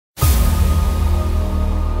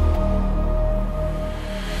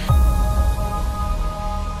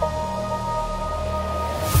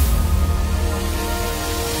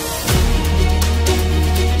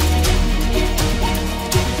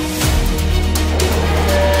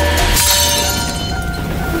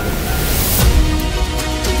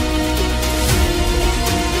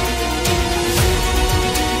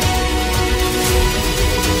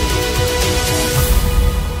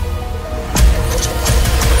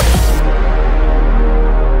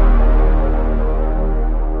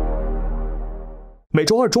每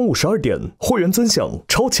周二中午12点，会员尊享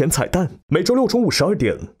超前彩蛋；每周六中午12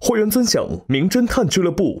点，会员尊享《名侦探俱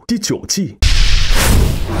乐部》第9季。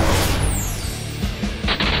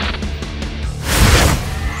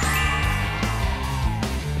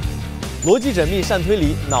逻辑缜密，善推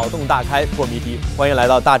理，脑洞大开，破谜题。欢迎来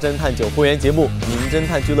到大侦探9会员节目《名侦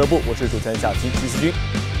探俱乐部》，我是主持人小七徐思军。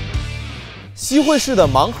西汇市的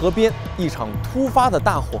盲河边，一场突发的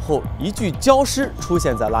大火后，一具焦尸出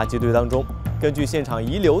现在垃圾堆当中。根据现场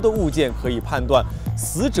遗留的物件，可以判断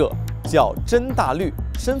死者叫甄大绿，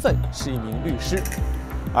身份是一名律师。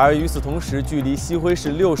而与此同时，距离西汇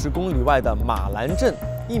市60公里外的马兰镇，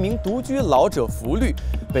一名独居老者福律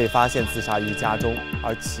被发现自杀于家中。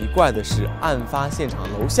而奇怪的是，案发现场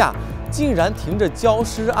楼下竟然停着焦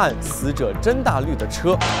尸案死者甄大绿的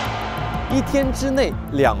车。1天之内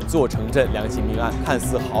2座城镇2起命案，看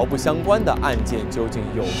似毫不相关的案件究竟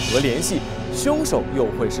有何联系？凶手又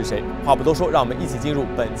会是谁？话不多说，让我们一起进入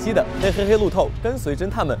本期的嘿嘿嘿路透，跟随侦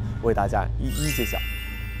探们为大家一一揭晓。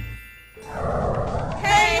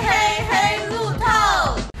嘿嘿嘿路透。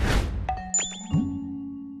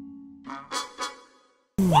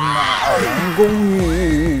马兰公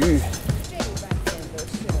寓。这一半线都是。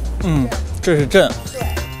这是镇。对。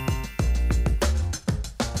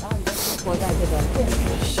然后你就生活在这个镇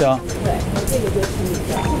上。行。对，这个就是你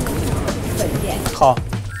的本店。好。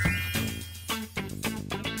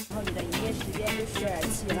然后你的营业时间就是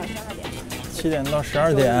7点到12点。7点到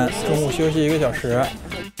12点，中午休息1个小时。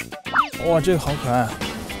哇，这个好可爱，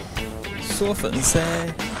嗦粉塞。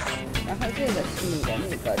然后这个是你的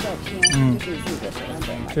那个照片，就是你自己的手账本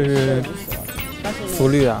嘛。这是福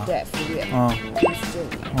律啊。对，福律。啊。这是这里。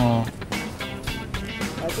哦。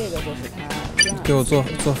然后这个就是他给我做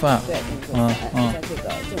饭。对，给你做饭。在这个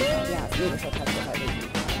正常那个时候他做饭这个。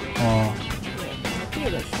哦。对，然后这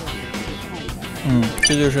个是你看一下。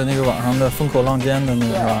这就是那个网上的风口浪尖的那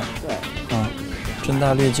个是吧？对。甄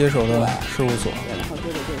大绿接手的事务所。然后这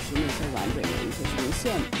个就是那些完整的一些文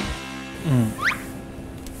献。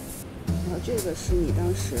然后这个是你当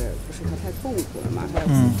时不是他太痛苦了嘛，他要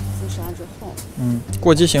自杀之后。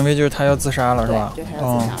过激行为就是他要自杀了是吧？对，他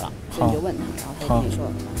要自杀了，所以你就问他，然后他就跟你说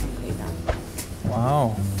马上可以打。哇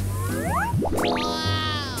哦。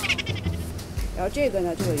然后这个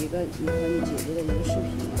呢，就有一个你和你姐姐的一个视频。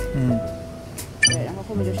对，然后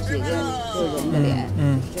后面就是姐姐就是蓉的脸。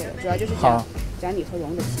这个主要就是讲你和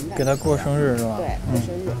蓉的情感。给他过生日是吧？对，过生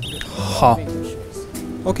日。好。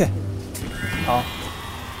OK。好。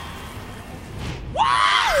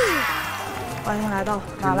欢迎来到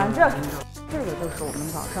马兰镇。这个就是我们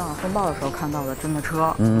早上风暴的时候看到的真的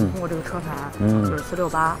车。通过这个车牌，就是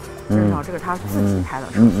468，至少这个他自己开的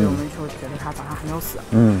车，所以我们就觉得他早上还没有死。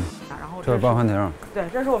然后这是报刊亭。对，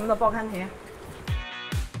这是我们的报刊亭。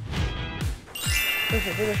就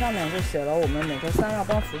是这个上面就写了我们每周3要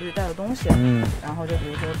帮福律带的东西，然后就比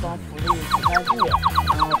如说帮福律洗菜地，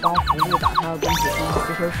然后帮福律把他的东西送到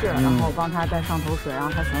集会室，然后帮他带上头水，然后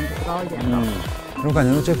他喜欢补高一点的。我感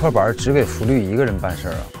觉这块板只给福律一个人办事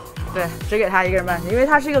啊。对，只给他一个人办事，因为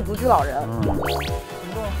他是一个独居老人，行动不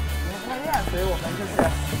太便，所以我们就是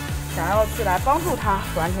想要去来帮助他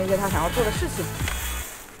完成一些他想要做的事情。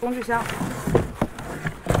工具箱，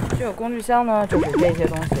这个工具箱呢就是这些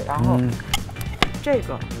东西，然后。这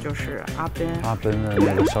个就是阿奔的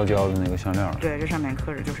那个烧焦的那个香料。对，这上面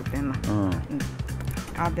刻着就是奔嘛。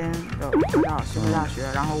阿奔的考到西汇大学，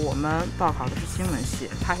然后我们报考的是新闻系，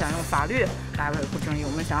他想用法律来维护正义，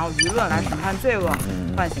我们想要舆论来审判罪恶，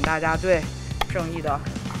唤醒大家对正义的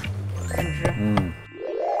认知。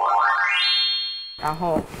然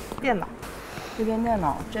后电脑。这边电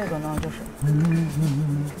脑这个呢，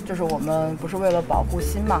就是我们不是为了保护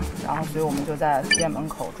心嘛，然后所以我们就在店门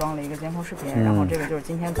口装了一个监控视频，然后这个就是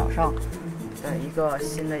今天早上的一个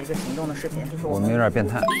新的一个行动的视频，就是我们有点变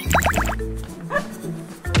态。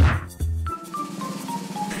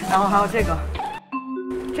然后还有这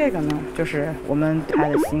个呢，就是我们拍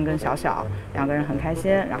的心跟小小2个人很开心，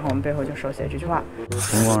然后我们背后就手写这句话：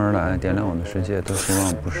从光而来，点亮我的世界，都希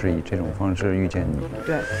望不是以这种方式遇见你。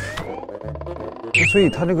对。所以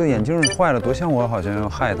他这个眼镜坏了，多像我好像要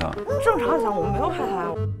害他。正常讲，我们没有害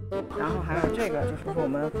他。然后还有这个，就是说我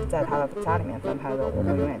们在他的家里面翻拍的《我会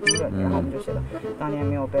永远盯着你》，然后我们就写的当年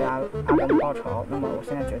没有被阿奔报仇，那么我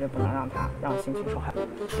现在绝对不能让心情受害。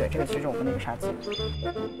对，这个其实我们的一个杀机。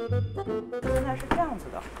现在是这样子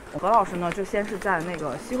的，何老师呢就先是在那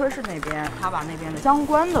个西汇市那边，他把那边的相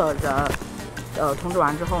关的人。通知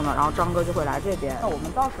完之后呢，然后张哥就会来这边。那我们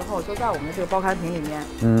到时候就在我们的这个报刊亭里面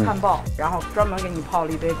看报，然后专门给你泡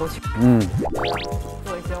了一杯枸杞，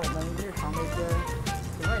做一些我们日常的一些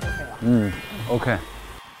品味就可以了。OK。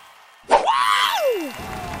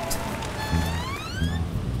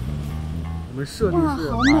们设定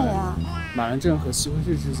是好美啊！马兰镇和西辉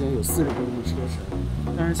市之间有40公里车程，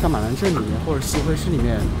但是像马兰镇里面或者西辉市里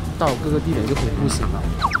面，到各个地点就可以步行了。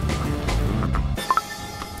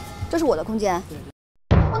这是我的空间。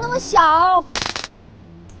我那么小。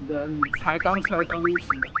你才刚出来刚1时。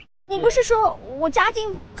你不是说我家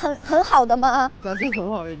境很好的吗？家境很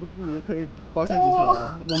好，也不至于可以包下几层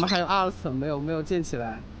了。我们还有2层没有建起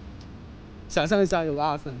来。想象一下，有个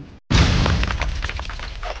2层。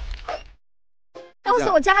告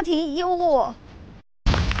诉我家庭遗物，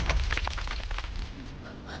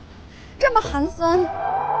这么寒酸。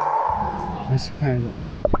还是看一种。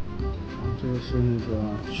这个是那个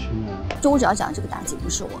渠门。就我只要讲这个大姐不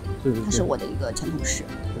是我，对，她是我的一个前同事。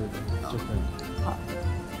对，就可以。好。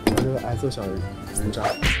这个白色小人渣。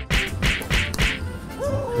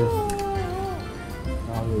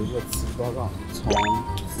然后有一个辞职报告，从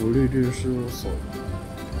福利律师事务所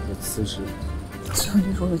的辞职。这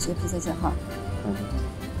就是我有洁癖在线哈。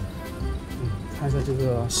看一下这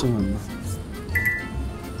个新闻吧。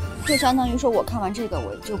就相当于说，我看完这个，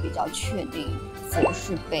我就比较确定佛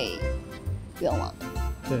是被冤枉的。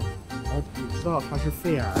对，然后你知道他是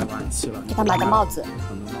肺癌晚期了，给他买的帽子，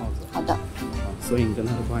很多帽子。好的。所以你跟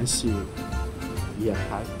他的关系也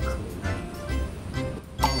还可以。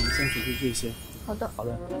然后我们先熟悉这些。好的。好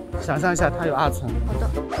的。想象一下，它有2层。好的。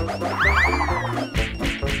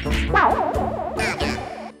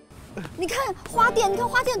你看花店，你看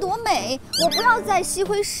花店多美！我不要在西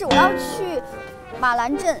辉市，我要去马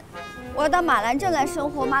兰镇，我要到马兰镇来生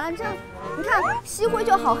活。马兰镇，你看西辉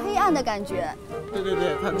就好黑暗的感觉。对对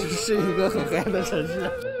对，它只是一个很黑暗的城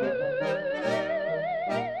市。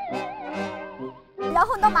然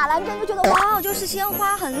后到马兰镇就觉得哇，就是鲜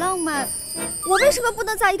花很浪漫。我为什么不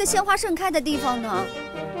能在一个鲜花盛开的地方呢？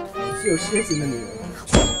是有诗情的女人。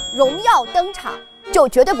荣耀登场，就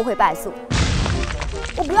绝对不会败诉。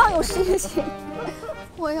我不要有诗情，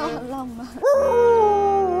我要很浪漫。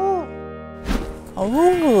哦，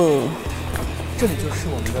这里就是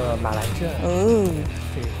我们的马兰镇哦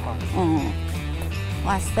这一块。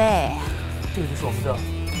哇塞，这个就是我们的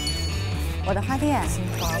我的花店。新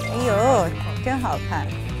花。哎呦，真好看。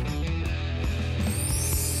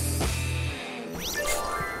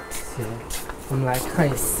行，我们来看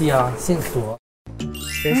一下线索。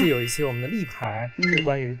先是有一些我们的立牌，是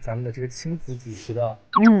关于咱们的这个亲子主题的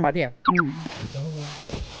花店。然后呢，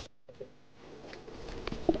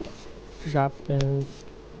这是他跟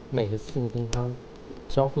每一次你跟他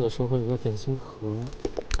交互的时候会有一个点心盒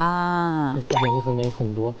啊，点心盒里面有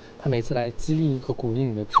很多，他每次来激励和鼓励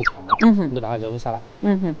你的纸条，你都把它留下来。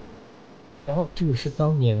然后这个是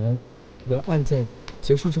当年这个案件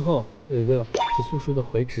结束之后有一个起诉书的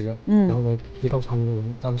回执，然后呢，可以告诉他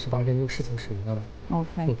们当时发生这个事情是什么样的。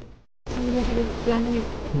OK。这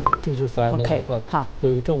个就是弗兰的 OK， 好，有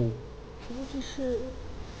一个证物。这是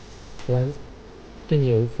弗兰对你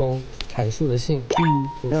有一封阐述的信。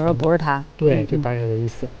比如说不是他。对，就大概的意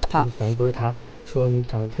思。好，反正不是他，说你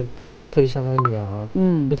长得特别像他的女儿。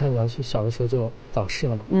因为他女儿其实小的时候就早逝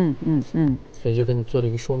了嘛。所以就跟你做了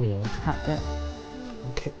一个说明。好的。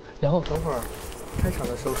OK， 然后等会儿开场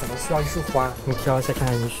的时候可能需要一束花，你挑一下看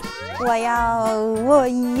看你选。我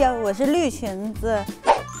要，我是绿裙子。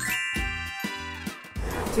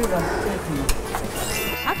这个可以吗？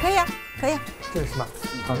啊，可以啊，可以啊。这个是吗？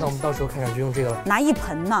好，那我们到时候开场就用这个了。拿一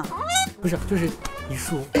盆呢？不是，就是一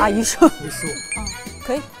束啊，一束。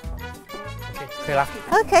可以。OK， 可以了。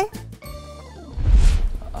OK。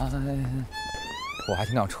我还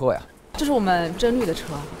挺辆车呀。这是我们真绿的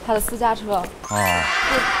车，他的私家车。这个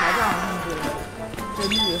牌照上是真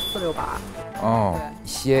绿468。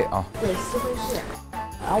西啊。对，西辉市。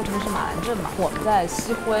然后这边是马兰镇嘛，我们在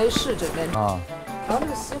西辉市这边。然后这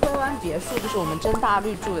个西辉湾别墅就是我们真大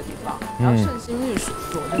绿住的地方，然后盛兴律所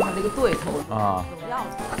就是它那个对头荣耀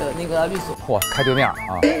的那个律所。嚯，开对面啊！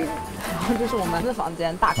然后这是我们的房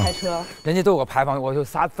间，大开车。人家都有个牌坊，我就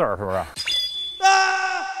仨字儿，是不是？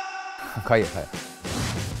可以。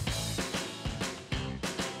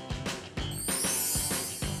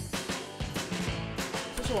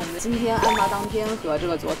这是我们今天案发当天和这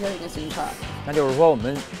个昨天的一个行程。那就是说我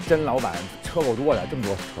们真老板车够多的，这么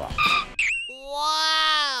多车。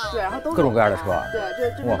对，然后都各种各样的车。对，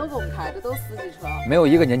这边都给我们开，这都司机车，没有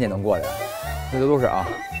一个年检能过的，这都是啊。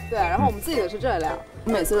对，然后我们自己的是这辆，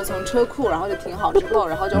每次是从车库，然后就停好之后，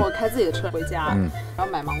然后就会开自己的车回家，然后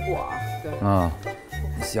买芒果。对，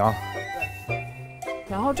行。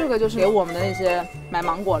然后这个就是给我们的那些买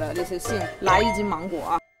芒果的这些信，来1斤芒果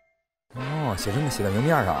啊。写这么写在明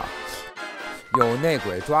面上啊，有内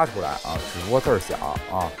鬼抓出来啊，只不过字儿小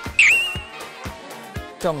啊。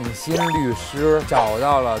郑鑫律师找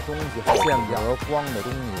到了东西和线和光的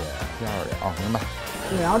东西。第二点啊，明白。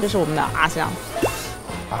对，然后这是我们的阿香。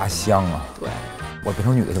阿香啊，对，我变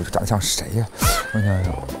成女的就长得像谁呀？我想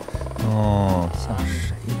想，哦，像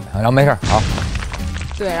谁呀？然后没事，好。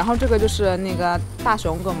对，然后这个就是那个大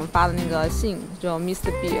熊给我们发的那个信，就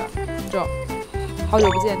Mr. Bear， 就好久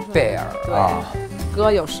不见。贝尔啊，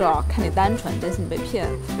哥有事儿，看你单纯，担心你被骗。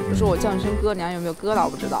我说我叫你声哥，你还有没有哥了？我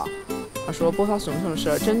不知道。他说波涛汹涌的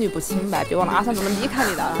事，真女不清白，别忘了阿三怎么离开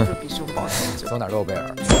你的。然后说必须报仇。走哪儿都有贝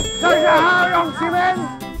尔。大家好，让起们。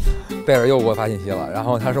贝尔又给我发信息了，然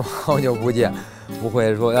后他说好久不见，不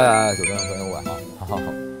会说9跟回我，好。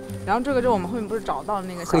然后这个就我们后面不是找到了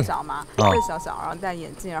那个小小吗？这是小小，然后戴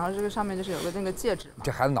眼镜，然后这个上面就是有个那个戒指嘛。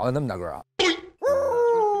这孩子脑袋那么大个啊！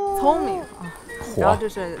聪明啊！然后这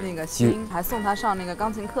是那个新，还送他上那个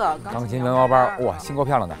钢琴课，钢琴文盲班，哇，新够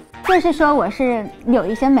漂亮的。就是说我是有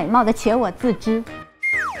一些美貌的，且我自知。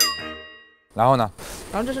然后呢？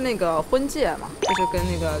然后这是那个婚戒嘛，就是跟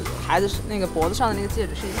那个孩子那个脖子上的那个戒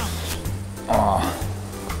指是一样的。啊，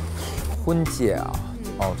婚戒啊，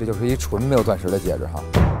哦，这就是一纯没有钻石的戒指哈。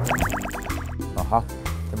啊，好，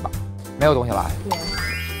真棒，没有东西了。对。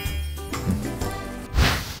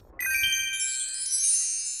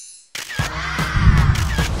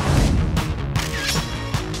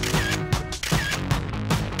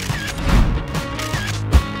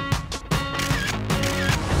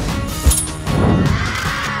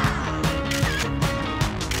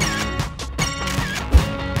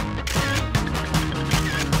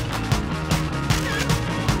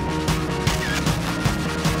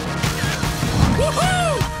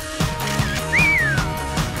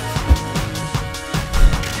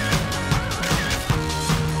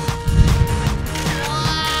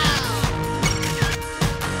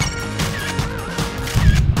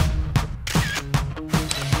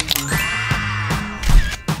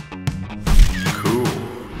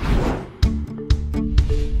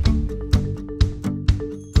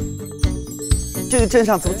这个镇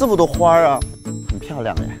上怎么这么多花啊？很漂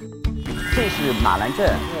亮哎。这是马兰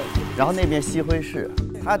镇，然后那边西辉市，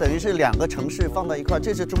它等于是2个城市放到一块，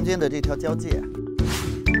这是中间的这条交界。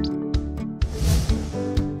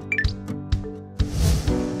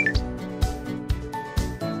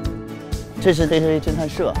这是黑黑侦探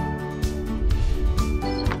社。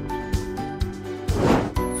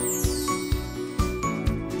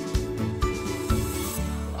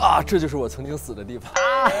啊，这就是我曾经死的地方。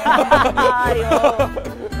哎呦，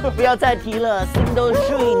不要再提了，心都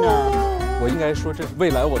碎呢。我应该说这是未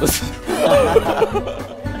来我的死。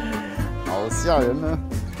好吓人呢。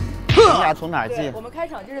你俩从哪儿进？我们开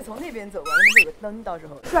场就是从那边走过来，那边有个灯，到时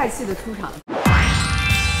候帅气的出场。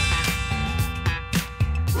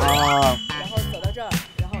啊。然后走到这儿，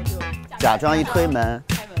然后就假装一推门。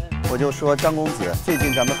我就说张公子，最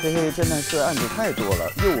近咱们黑黑侦探社案子太多了，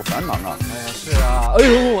业务繁忙啊。哎呀，是啊，而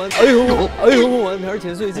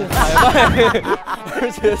且最近海外，而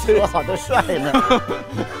且说好的帅呢。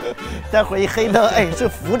待会儿一黑灯，哎，是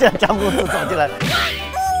扶着张公子走进来。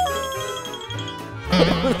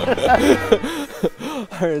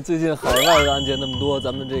而且最近海外的案件那么多，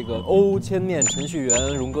咱们这个欧千面程序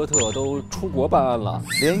员荣格特都出国办案了，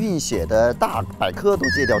连运血的大百科都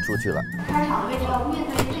借调出去了。开场的位置要面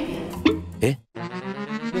对这边。哎，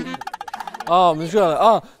啊，我们这样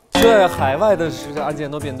啊，对，海外的案件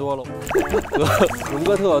都变多了，荣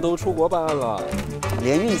格特都出国办案了，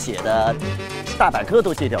连运血的大百科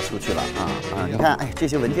都借调出去了啊！你看，哎，这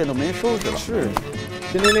些文件都没人收拾了。是，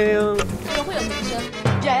叮铃铃，这个会有铃声。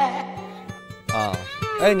啊，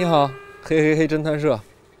哎，你好，黑侦探社，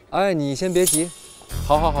哎，你先别急，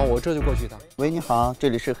好，我这就过去一趟。喂，你好，这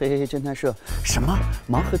里是黑侦探社。什么？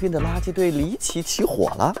盲河边的垃圾堆离奇起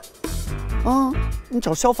火了？你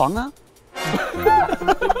找消防啊？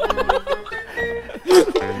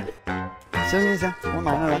行，我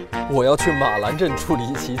马上来。我要去马兰镇处理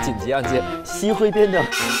一起紧急案件。西辉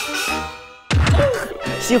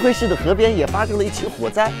市的河边也发生了一起火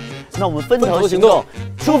灾，那我们分头行动，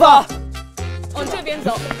出发。往这边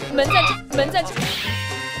走，门在这。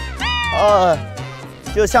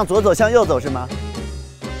就向左走，向右走是吗？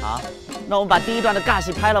好，那我们把第一段的尬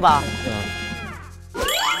戏拍了吧。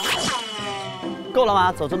够了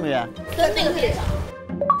吗？走这么远？跟那个对上。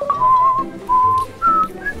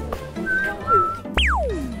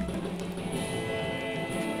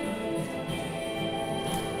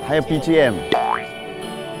还有 BGM。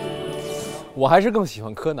我还是更喜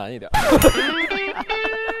欢柯南一点。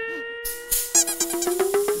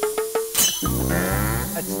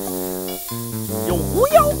有狐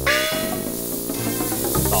妖。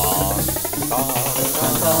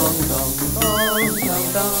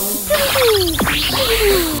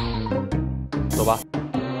走吧。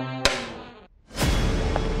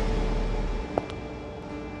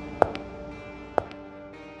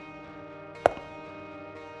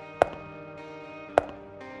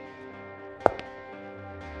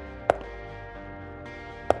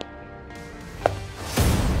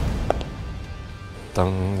当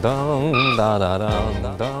当哒哒当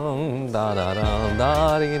当哒哒当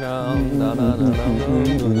哒哩当哒哒当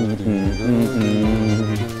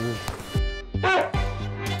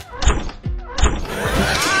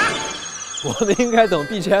我们应该等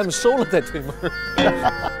BGM 收了再推门。再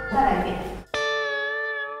来一遍。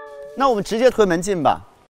那我们直接推门进吧。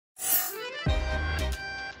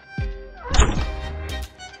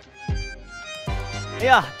哎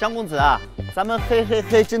呀，张公子啊！ 咱们嘿嘿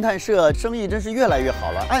嘿侦探社生意真是越来越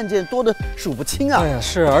好了，案件多的数不清啊！哎呀，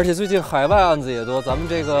是，而且最近海外案子也多，咱们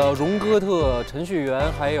这个荣哥特、程序员，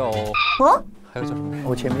还有叫什么？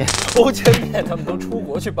欧千面，他们都出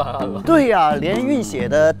国去办案了。对呀，连运血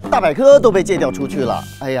的大百科都被借调出去了。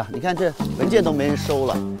哎呀，你看这文件都没人收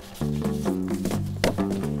了。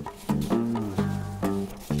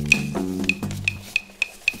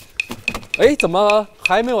哎，怎么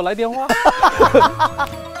还没有来电话？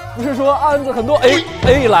不是说案子很多？哎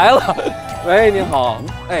来了，喂，您好，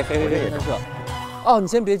哎，嘿嘿嘿侦探社，哦，你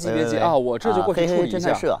先别急啊，我这就过去处理一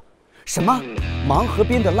下。什么？盲河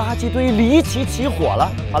边的垃圾堆离奇起火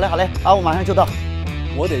了？好嘞啊，我马上就到。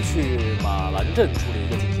我得去马兰镇处理一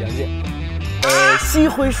个紧急案件。西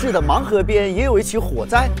辉市的盲河边也有一起火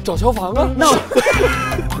灾，找消防啊。那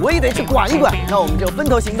我也得去管一管。那我们就分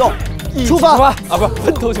头行动，出发啊！不，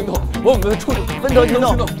分头行动，我们分头行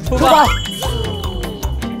动，出发。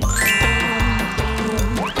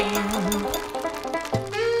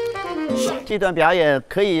 这段表演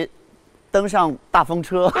可以登上大风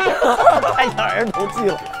车，太像儿童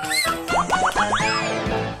剧了。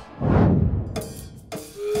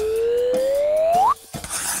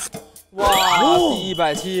哇，第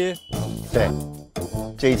100期，对，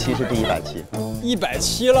这一期是第100期，100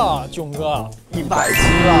期了，囧哥，100期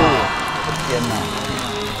了，天哪，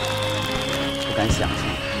不敢想象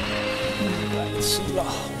，100期了，哇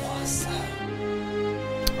塞，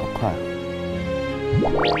好快啊！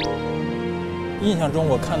 印象中，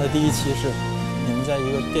我看的第1期是你们在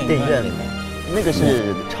一个电影院里面，那个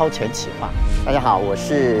是超前企划。大家好，我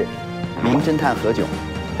是名侦探何炅，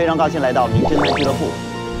非常高兴来到名侦探俱乐部。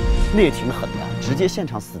那也挺狠的，直接现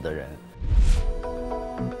场死的人。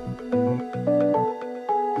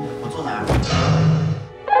我坐哪儿？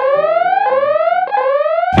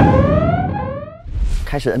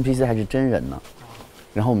开始 NPC 还是真人呢，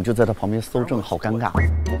然后我们就在他旁边搜证，好尴尬。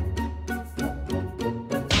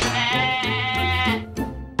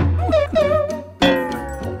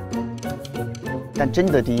 但真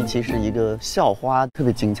的第1期是一个校花，特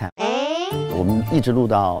别精彩。我们一直录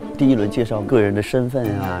到第1轮介绍个人的身份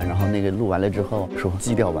啊，然后那个录完了之后说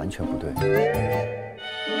基调完全不对，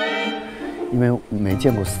因为没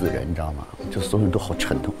见过死人，你知道吗？就所有人都好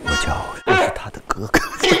沉痛。我是他的哥哥，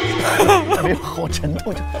特别好沉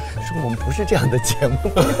痛，就说我们不是这样的节目，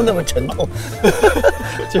不要那么沉痛。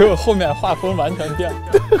结果后面画风完全变，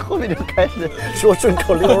对，后面就开始说顺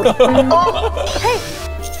口溜了。嘿。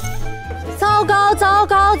 糟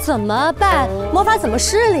糕，怎么办？魔法怎么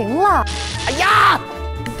失灵了？哎呀！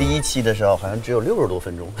第1期的时候好像只有60多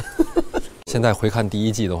分钟，现在回看第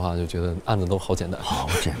1季的话，就觉得案子都好简单，好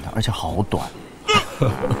简单，而且好短。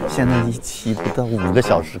现在1期不到5个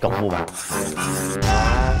小时搞不完。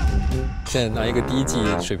现在拿一个第1季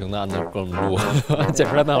水平的案子给我们录，剪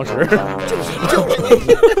出来半小时。就是你。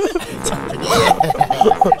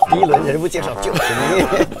第1轮人物介绍就是你。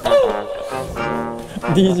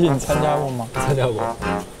 第1季你参加过吗？参加过，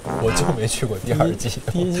我就没去过第2季。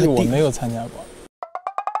第1季我没有参加过。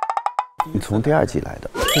你从第2季来的？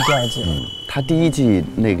是第2季。他第1季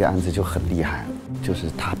那个案子就很厉害，就是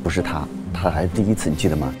他不是他还是第1次，你记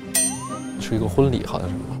得吗？是一个婚礼，好像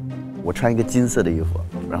是吧？我穿一个金色的衣服，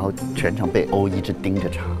然后全场被欧一直盯着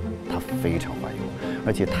查，他非常怀疑我，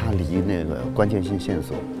而且他离那个关键性线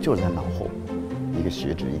索就在脑后，一个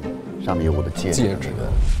血指印，上面有我的戒指。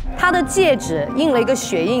他的戒指印了一个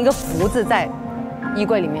血印，一个福字在衣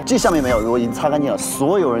柜里面。这上面没有，我已经擦干净了。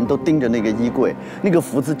所有人都盯着那个衣柜，那个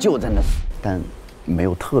福字就在那，但没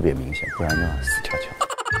有特别明显，不然就死翘翘。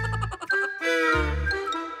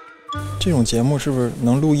这种节目是不是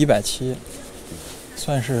能录100期，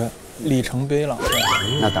算是里程碑了？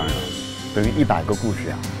那当然，等于100个故事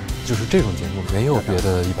呀。就是这种节目没有别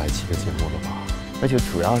的100期的节目了吧？而且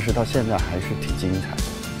主要是到现在还是挺精彩的。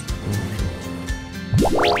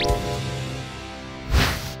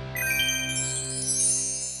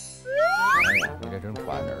这真人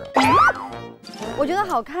破案的人。我觉得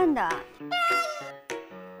好看的。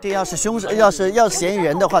这要是凶手，要是嫌疑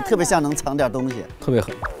人的话，特别像能藏点东西，特别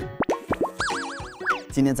狠。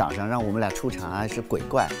今天早上让我们俩出场啊，是鬼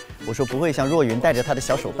怪。我说不会像若云带着他的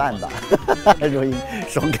小手办吧？若云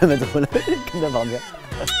双跟了走了，跟在旁边。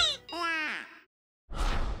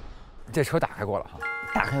这车打开过了哈，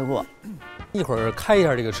打开过。一会儿开一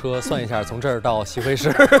下这个车，算一下从这儿到西会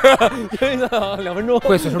市，2分钟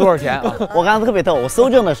会损失多少钱啊？我刚刚特别逗，我搜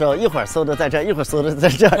证的时候，一会儿搜的在这儿，一会儿搜的在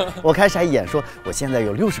这儿，我开始还演说，我现在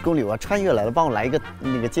有60公里，我要穿越来了，帮我来一个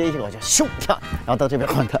那个接一下，我就咻跳，然后到这边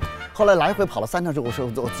换他。后来来回跑了3趟之后，我说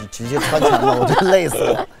我直接穿墙了，我真累死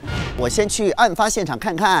了。我先去案发现场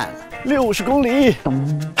看看，60公里。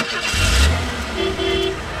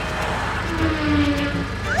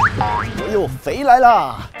我又回来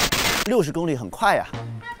了，60公里很快呀，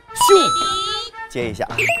咻，接一下，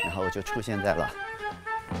然后我就出现在了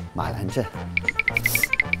马兰镇。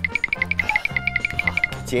好，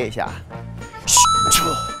接一下，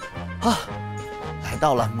咻，啊，来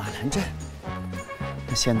到了马兰镇。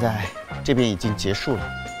那现在这边已经结束了，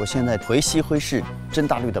我现在回西辉市真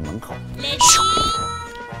大律的门口。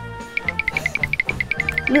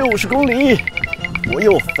60公里，我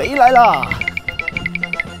又回来了。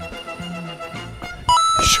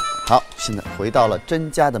好，现在回到了甄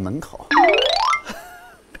家的门口，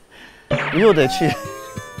我又得去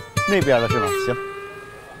那边了，是吗？行，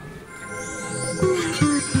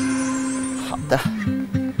好的，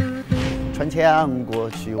穿墙过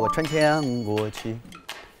去，我穿墙过去。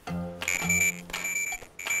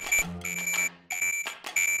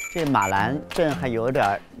这马兰镇还有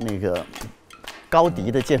点那个高迪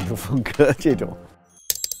的建筑风格，这种。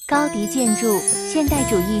高迪建筑，现代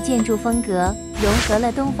主义建筑风格，融合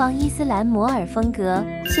了东方伊斯兰摩尔风格、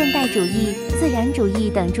现代主义、自然主义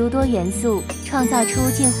等诸多元素，创造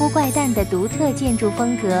出近乎怪诞的独特建筑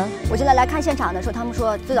风格。我现在来看现场的时候，他们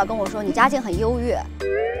说最早跟我说你家境很优越，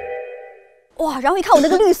哇，然后一看我那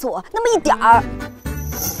个律所那么一点儿，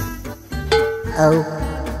哦，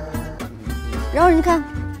然后你看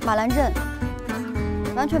马兰镇，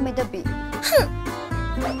完全没得比，哼。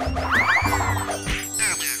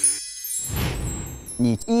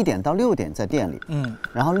你1点到6点在店里，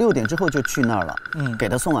然后6点之后就去那儿了，给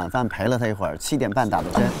他送晚饭，陪了他一会儿，7点半打的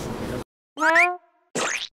针。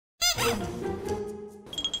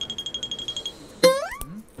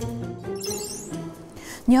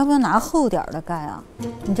你要不要拿厚点的盖啊？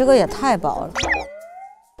你这个也太薄了。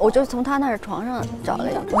我就从他那儿床上找了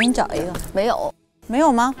一个，我给你找一个。没有，没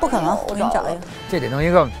有吗？不可能，我给你找一个。这得弄一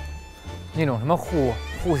个那种什么护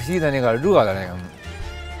膝的那个热的那个。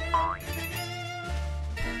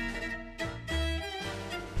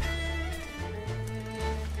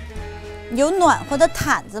有暖和的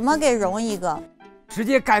毯子吗？给融一个，直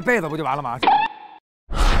接盖被子不就完了吗？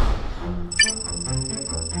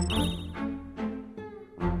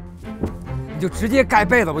你就直接盖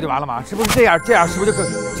被子不就完了吗？是不是这样？这样是不是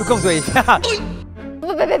就更对一些？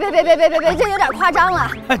别，这有点夸张了。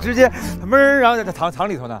直接闷，然后再藏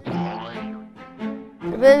里头呢。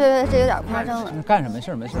别，这有点夸张了。干什么？没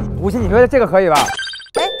事没事。吴昕，你觉得这个可以吧？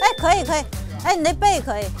可以。哎，你那被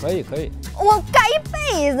可以。可以。我盖一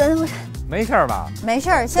被子，没事吧？没事，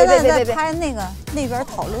现在在拍那边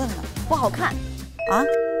讨论呢，不好看啊？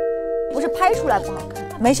不是拍出来不好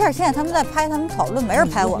看，没事，现在他们在拍，他们讨论，没人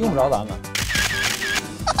拍我们，用不着咱们。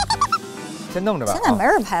先弄着吧。现在没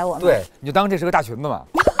人拍我们。对，你就当这是个大裙子嘛。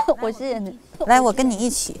我谢谢你。来，我跟你一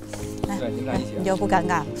起。对，你们俩一起。你就不尴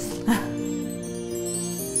尬了。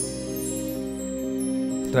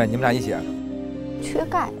对，你们俩一起。缺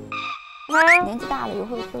钙。年纪大了以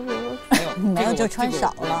后没有就穿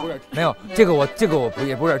少了。没有这个我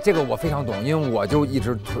不是这个我非常懂，因为我就一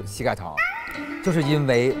直膝盖疼，就是因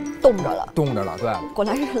为冻着了。对，果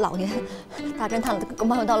然是老年大侦探了，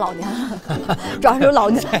马上到老年了，主要是老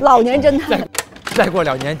年侦探。再过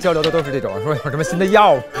2年交流的都是这种，说有什么新的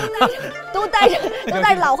药物，都带着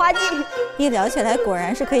老花镜。一聊起来果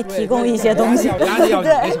然是可以提供一些东西。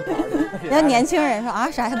对。人家年轻人说啊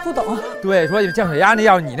啥也不懂。对，说降血压那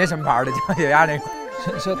药你那什么牌的？降血压那个。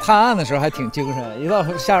是探案的时候还挺精神，一到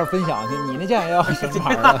下边分享去，你那降血压什么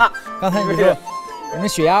牌的？刚才你说人家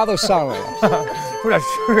血压都上来了，不是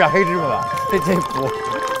吃点黑芝麻吧？这补。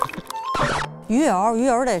鱼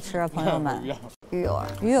油得吃，朋友们。鱼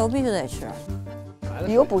油必须得吃。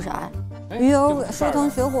鱼油补啥？鱼油疏通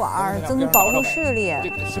血管，增保护视力，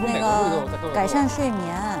那个改善睡眠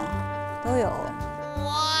都有。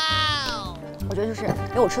我觉得就是因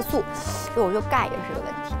为我吃素，所以我觉得钙也是个问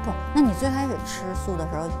题。不，那你最开始吃素的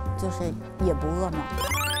时候，就是也不饿吗？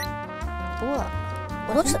不饿，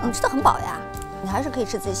我都吃，你吃的很饱呀。你还是可以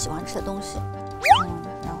吃自己喜欢吃的东西。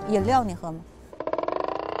然后饮料你喝吗？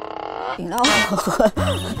饮料我喝，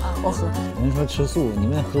我喝。人说吃素，你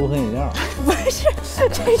们喝不喝饮料？不是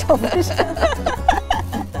这种，不是。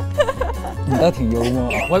你倒挺幽默。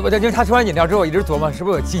我因为他说完饮料之后，我一直琢磨是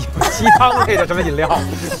不是有鸡汤类的什么饮料，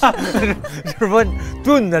是不是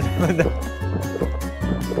炖的什么的。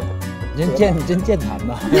你真健谈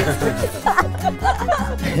呐！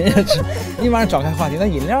人家吃，立马找开话题。那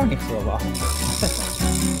饮料你喝吧。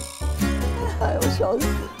哎呦，笑死！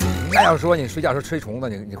那要说你睡觉时吹虫子，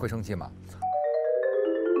你会生气吗？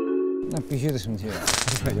那必须得生气了。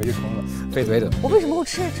有一虫子飞嘴里。我为什么会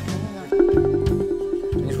吃虫子呢？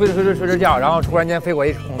你睡着觉，然后突然间飞过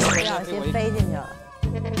一虫子，不小心飞进去了。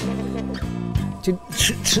就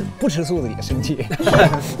不吃素的也生气，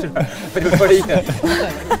我就说这一个，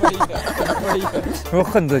说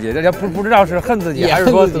恨自己，大家不知道是恨自己还是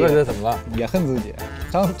说自己怎么了，也恨自己，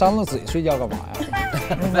张着嘴睡觉干嘛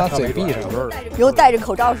呀？把嘴闭上，然后戴着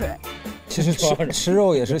口罩睡。其实吃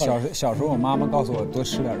肉也是小时候我妈妈告诉我多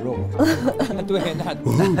吃点肉。对，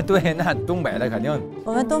那东北的肯定。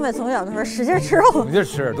我们东北从小都说使劲吃肉，使劲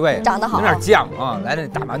吃，对，长得好。有点酱啊，来那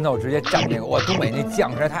大馒头直接蘸那个，哇，东北那酱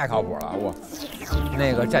实在太靠谱了，哇，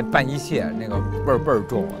那个蘸拌一切，那个味儿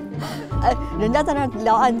重啊。哎，人家在那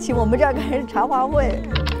聊案情，我们这儿开始茶话会。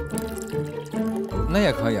那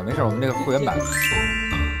也可以，没事，我们这个会员版。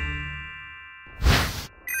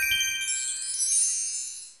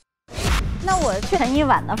那我去陈一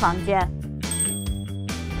婉的房间。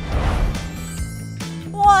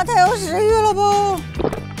哇，太有食欲了不？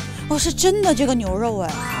哦，是真的这个牛肉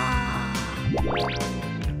哎。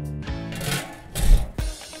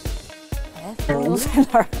哎，风在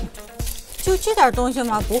哪儿？就这点东西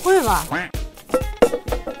吗？不会吧？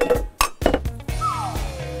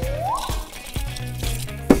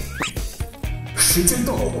时间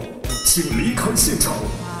到，请离开现场。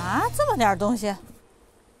啊，这么点东西。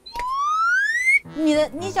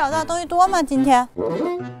你找到东西多吗？今天？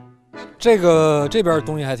这边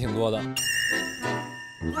东西还挺多的。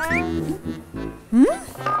嗯？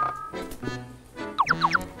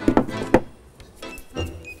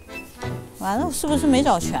完了，是不是没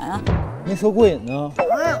找全啊？没搜过瘾呢。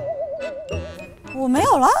我没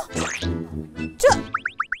有了。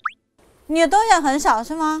你的东西很少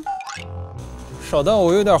是吗？少到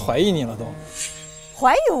我有点怀疑你了都。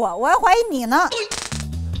怀疑我？我还怀疑你呢。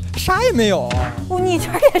啥也没有啊！你这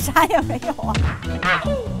儿也啥也没有啊！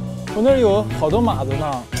我那儿有好多码子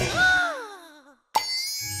呢。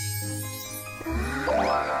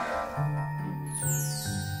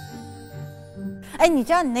哎，你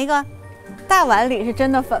知道你那个大碗里是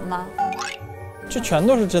真的粉吗？这全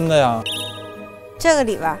都是真的呀。这个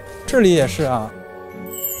里边？这里也是啊。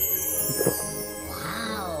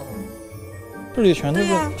这里全都是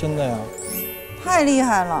真的呀。太厉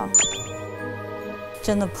害了！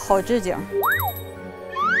真的好致敬。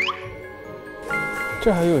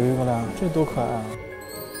这还有一个啦，这多可爱啊！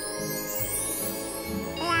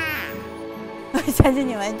我想起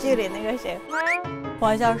你们剧里那个谁，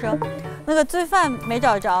王笑说，那个罪犯没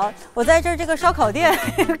找着，我在这个烧烤店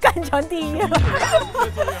干成第一了。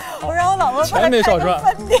我让我老婆钱没少赚，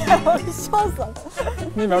分店，我笑死了。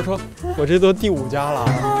那边说，我这都第5家了，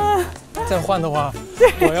再换的话，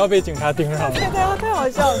我要被警察盯上了。对，太好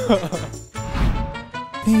笑了。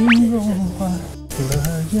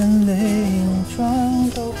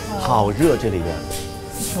好热这里边，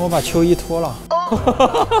我把秋衣脱了。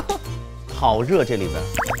好热这里边，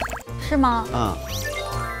是吗？嗯。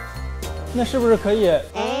那是不是可以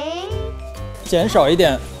减少一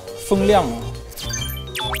点风量啊？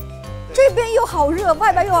这边又好热，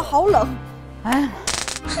外边又好冷。哎，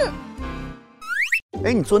哼。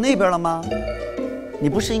哎，你坐那边了吗？你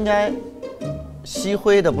不是应该吸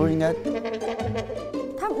灰的，不是应该？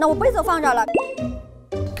那我杯子放这儿了。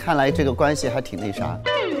看来这个关系还挺那啥。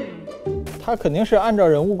他肯定是按照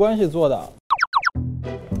人物关系做的。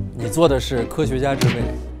你做的是科学家之位。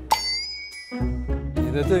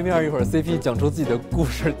你的对面一会儿 CP 讲出自己的故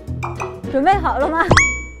事。准备好了吗？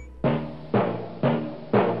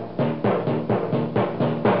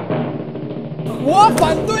我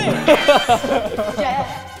反对。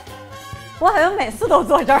我好像每次都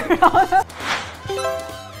坐这儿，然后呢？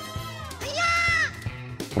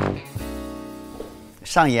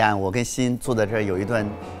上一案我跟欣坐在这儿有一段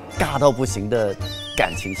尬到不行的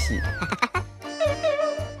感情戏，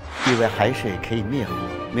以为海水可以灭火，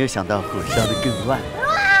没有想到火烧得更旺。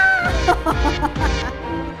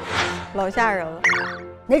老吓人了。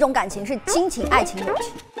哪种感情是亲情、爱情、友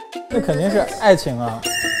情？那肯定是爱情啊！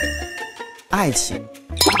爱情，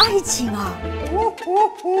爱情啊！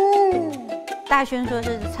大勋说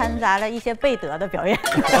是掺杂了一些贝德的表演。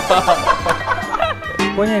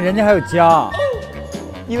关键人家还有家，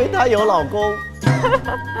因为她有老公。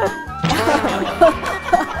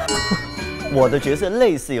我的角色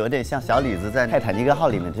类似有点像小李子在《泰坦尼克号》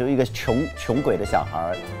里面，就是一个穷鬼的小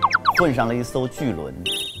孩，混上了一艘巨轮。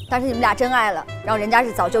但是你们俩真爱了，然后人家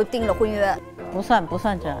是早就订了婚约。不算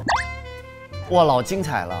真。哇，老精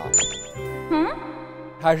彩了。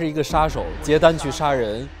他是一个杀手，接单去杀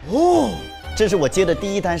人。哦，这是我接的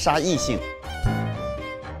第一单杀异性。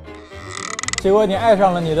结果你爱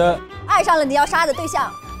上了你要杀的对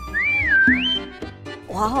象。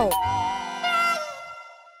哇哦！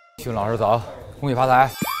训老师走，恭喜发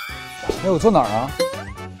财。哎，我坐哪儿啊？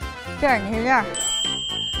这儿，你是这儿。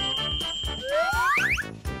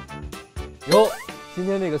哟，今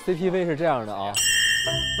天这个 CPV 是这样的啊。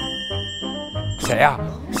谁呀？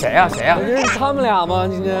我认识他们俩吗？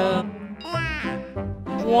今天。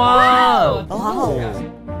哇哦！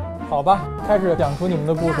好吧，开始讲出你们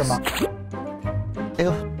的故事吧。哎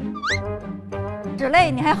呦，史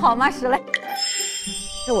泪，你还好吗？史泪。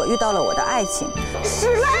是我遇到了我的爱情。史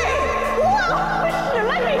泪，哇，史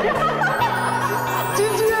泪！姐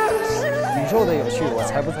姐，宇宙的有趣，我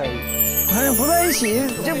才不在意。哎呀，不在一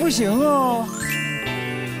起，这不行啊！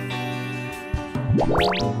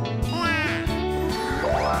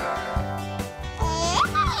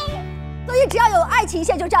所以只要有爱情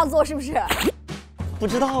线就这样做，是不是？不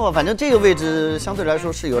知道啊，反正这个位置相对来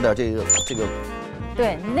说是有点这个。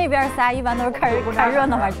对，那边仨一般都是看热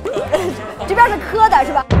闹嘛，这边是磕的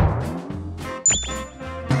是吧？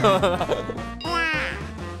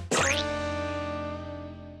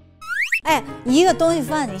哎，一个东西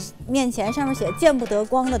放在你面前，上面写见不得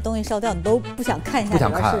光的东西烧掉，你都不想看一下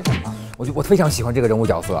里边是什么？我非常喜欢这个人物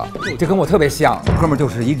角色，这跟我特别像。哥们儿就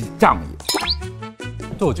是一仗义。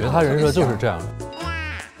对，我觉得他人设就是这样的。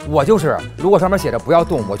我就是，如果上面写着不要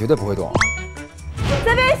动，我绝对不会动。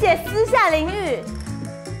这边写私下淋浴。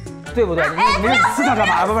对不对？你撕它干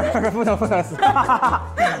嘛？不能撕，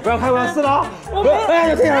不要开我要撕了啊！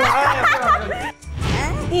哎，这样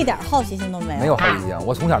一点好奇心都没有。没有好奇心，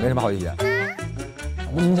我从小没什么好奇心。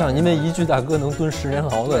你想，因为一句大哥能蹲10年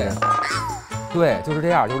牢的人，对，就是这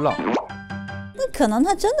样，就愣。那可能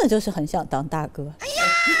他真的就是很想当大哥。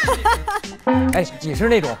哎，你是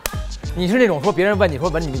那种说别人问你说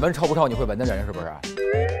你闻臭不臭，你会闻的人是不是？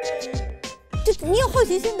就你有好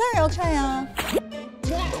奇心，当然要看呀。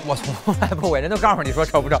我从来不会，人都告诉你说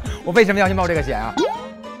臭不臭，我为什么要去冒这个险啊？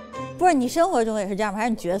不是你生活中也是这样吗？还是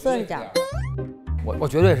你角色是这样？我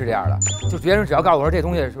绝对是这样的，就别人只要告诉我说这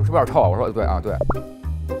东西是不是有点臭，我说对啊对。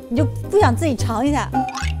你就不想自己尝一下？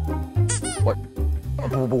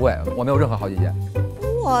我不会，我没有任何好奇心。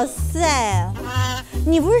哇塞，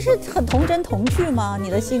你不是很童真童趣吗？你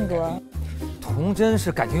的性格。童真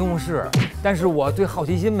是感情用事，但是我对好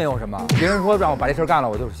奇心没有什么。别人说让我把这事干了，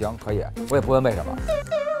我就是行，可以，我也不问为什么。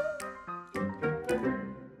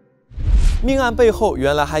命案背后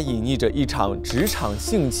原来还隐匿着一场职场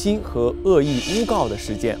性侵和恶意诬告的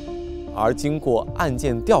事件，而经过案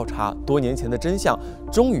件调查，多年前的真相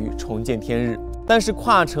终于重见天日。但是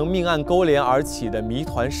跨城命案勾连而起的谜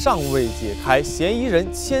团尚未解开，嫌疑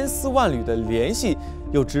人千丝万缕的联系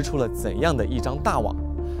又织出了怎样的一张大网？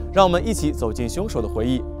让我们一起走进凶手的回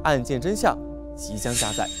忆，案件真相即将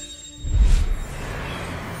加载。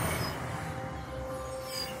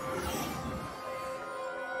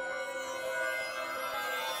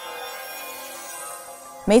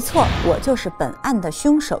没错，我就是本案的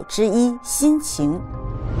凶手之一，辛晴。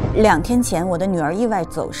2天前，我的女儿意外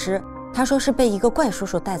走失，她说是被一个怪叔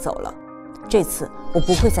叔带走了。这次我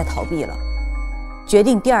不会再逃避了，决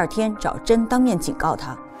定第2天找甄当面警告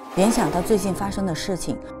她。联想到最近发生的事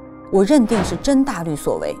情，我认定是甄大律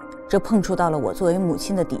所为，这碰触到了我作为母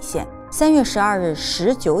亲的底线。3月12日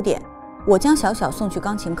19点，我将小小送去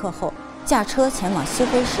钢琴课后，驾车前往西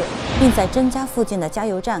辉市，并在甄家附近的加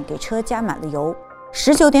油站给车加满了油。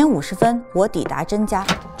19点50分，我抵达甄家，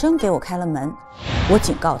甄给我开了门。我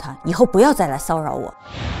警告他以后不要再来骚扰我。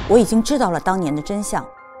我已经知道了当年的真相，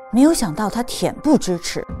没有想到他恬不知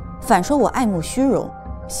耻，反说我爱慕虚荣，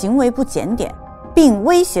行为不检点，并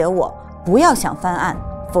威胁我不要想翻案，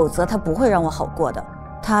否则他不会让我好过的。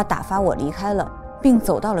他打发我离开了，并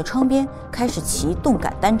走到了窗边，开始骑动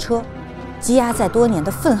感单车。积压在多年的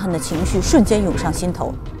愤恨的情绪瞬间涌上心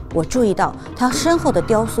头。我注意到他身后的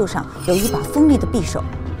雕塑上有一把锋利的匕首，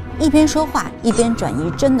一边说话一边转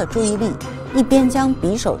移甄的注意力，一边将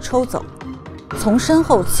匕首抽走，从身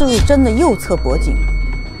后刺入甄的右侧脖颈。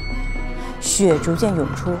血逐渐涌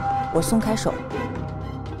出，我松开手，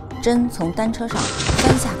甄从单车上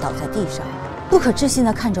翻下倒在地上，不可置信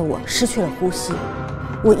地看着我，失去了呼吸。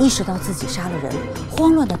我意识到自己杀了人，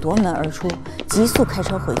慌乱地夺门而出，急速开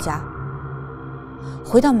车回家。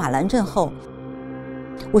回到马兰镇后，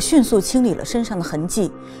我迅速清理了身上的痕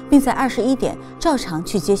迹，并在21点照常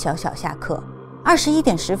去接小小下课。21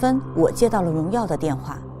点10分，我接到了荣耀的电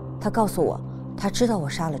话，他告诉我，他知道我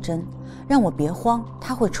杀了真，让我别慌，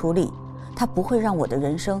他会处理，他不会让我的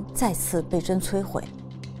人生再次被真摧毁。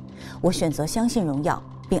我选择相信荣耀，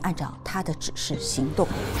并按照他的指示行动。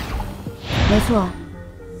没错，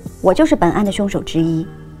我就是本案的凶手之一，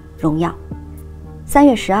荣耀。3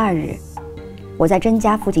月12日，我在甄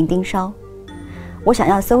家附近盯梢，我想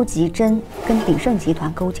要搜集甄跟鼎盛集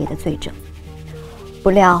团勾结的罪证。不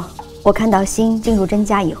料，我看到欣进入甄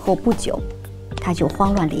家以后不久，他就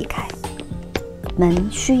慌乱离开，门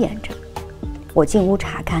虚掩着。我进屋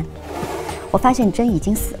查看，我发现甄已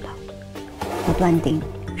经死了，我断定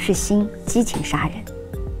是欣激情杀人。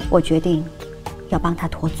我决定要帮他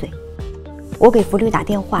脱罪。我给福律打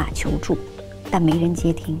电话求助，但没人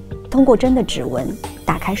接听。通过甄的指纹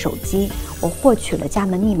打开手机，我获取了家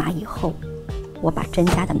门密码以后，我把甄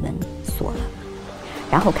家的门锁了，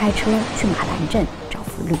然后开车去马兰镇找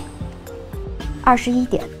福律。21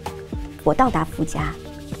点，我到达福家，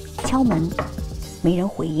敲门，没人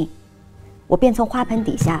回应，我便从花盆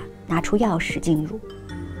底下拿出钥匙进入。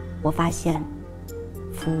我发现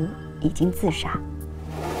福已经自杀，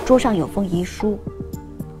桌上有封遗书。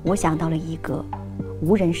我想到了一个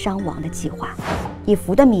无人伤亡的计划，以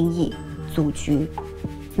福的名义组局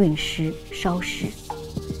运尸烧尸，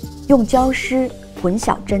用焦尸混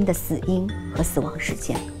淆真的死因和死亡时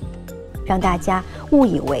间，让大家误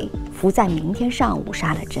以为福在明天上午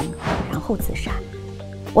杀了真，然后自杀。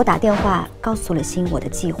我打电话告诉了欣我的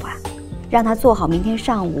计划，让他做好明天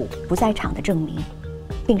上午不在场的证明，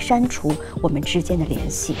并删除我们之间的联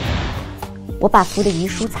系。我把福的遗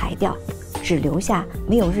书裁掉，只留下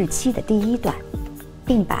没有日期的第一段，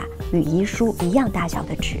并把与遗书一样大小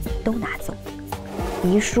的纸都拿走。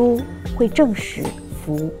遗书会证实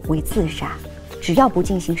福为自杀，只要不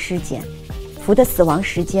进行尸检，福的死亡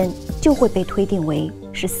时间就会被推定为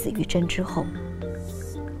是死于真之后。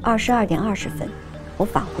22点20分，我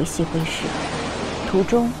返回西辉市，途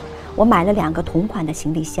中我买了2个同款的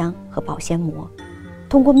行李箱和保鲜膜。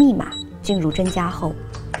通过密码进入甄家后，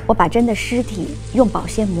我把真的尸体用保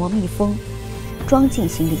鲜膜密封，装进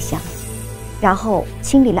行李箱，然后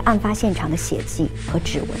清理了案发现场的血迹和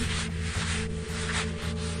指纹，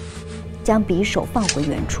将匕首放回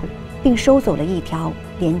原处，并收走了一条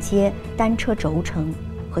连接单车轴承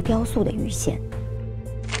和雕塑的鱼线。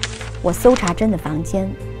我搜查真的房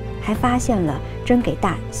间，还发现了真给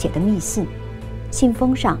大写的密信，信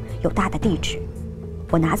封上有大的地址。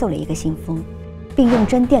我拿走了一个信封，并用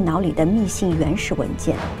真电脑里的密信原始文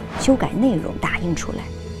件修改内容打印出来，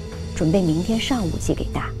准备明天上午寄给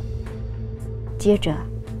大。接着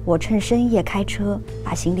我趁深夜开车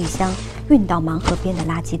把行李箱运到盲河边的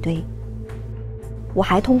垃圾堆。我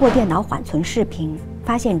还通过电脑缓存视频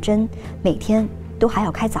发现真每天都还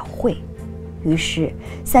要开早会，于是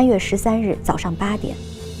3月13日早上8点，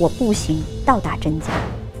我步行到达真家，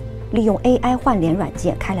利用 AI 换脸软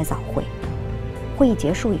件开了早会。会议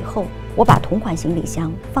结束以后，我把同款行李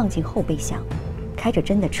箱放进后备箱，开着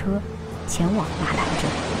真的车前往马兰镇。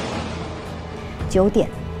9点，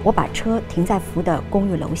我把车停在福的公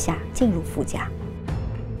寓楼下，进入福家。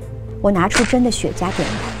我拿出真的雪茄点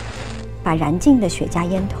燃，把燃尽的雪茄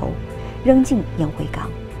烟头扔进烟灰缸，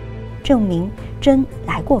证明真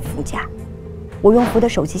来过福家。我用福的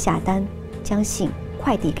手机下单，将信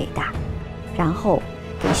快递给大，然后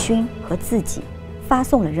给勋和自己发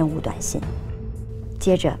送了任务短信。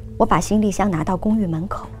接着我把行李箱拿到公寓门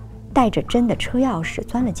口，带着真的车钥匙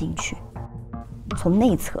钻了进去，从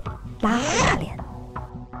内侧拉回拉链。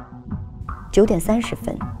9点30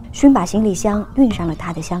分，勋把行李箱运上了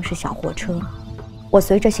他的厢式小货车，我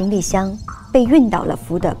随着行李箱被运到了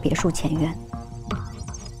福的别墅前院。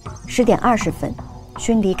10点20分，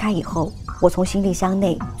勋离开以后，我从行李箱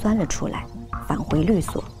内钻了出来，返回律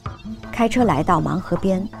所，开车来到盲河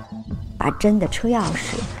边，把真的车钥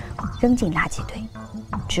匙扔进垃圾堆。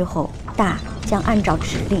之后大将按照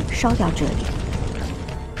指令烧掉这里。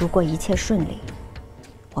如果一切顺利，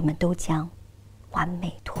我们都将完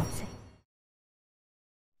美脱罪。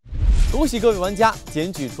恭喜各位玩家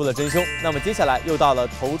检举出了真凶。那么接下来又到了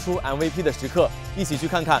投出 MVP 的时刻，一起去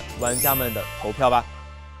看看玩家们的投票吧。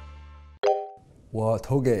我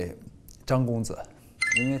投给张公子，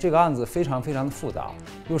因为这个案子非常的复杂，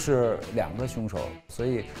又是2个凶手，所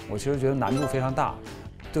以我其实觉得难度非常大。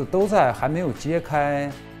就都在还没有揭开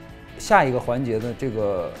下一个环节的这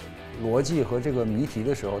个逻辑和这个谜题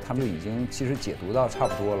的时候，他们就已经其实解读到差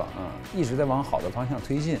不多了啊，一直在往好的方向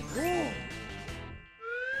推进。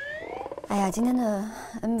哎呀，今天的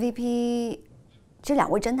MVP 这2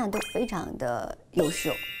位侦探都非常的优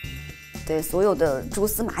秀，对所有的蛛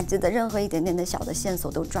丝马迹的任何一点点的小的线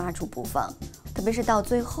索都抓住不放。特别是到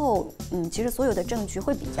最后，其实所有的证据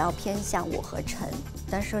会比较偏向我和陈，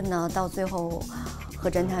但是呢，到最后，何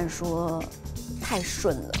侦探说太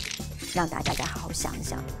顺了，让大家再好好想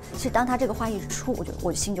想。其实当他这个话一出，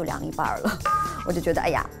我心就凉一半了，我就觉得哎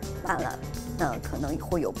呀，完了，那可能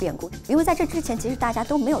会有变故，因为在这之前，其实大家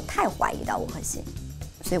都没有太怀疑到我和欣，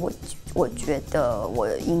所以我觉得我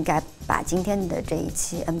应该把今天的这一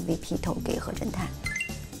期 MVP 投给何侦探，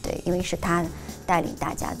对，因为是他带领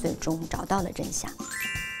大家最终找到了真相。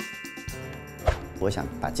我想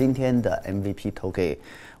把今天的 MVP 投给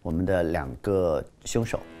我们的2个凶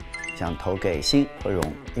手，想投给欣和荣，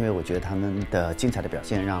因为我觉得他们的精彩的表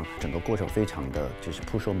现让整个过程非常的就是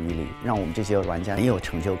扑朔迷离，让我们这些玩家很有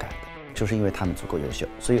成就感的，就是因为他们足够优秀，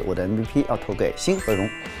所以我的 MVP 要投给欣和荣。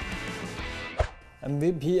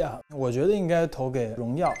MVP 啊，我觉得应该投给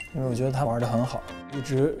荣耀，因为我觉得他玩得很好，一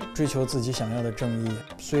直追求自己想要的正义，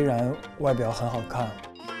虽然外表很好看，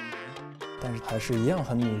但是还是一样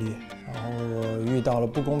很努力。然后遇到了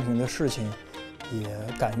不公平的事情，也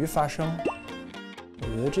敢于发声。我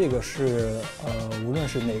觉得这个是无论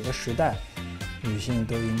是哪个时代，女性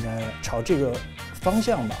都应该朝这个方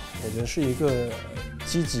向吧。我觉得是一个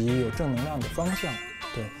积极有正能量的方向。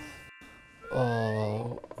对，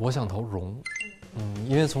我想投荣。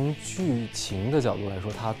因为从剧情的角度来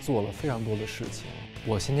说，他做了非常多的事情。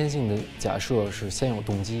我先天性的假设是先有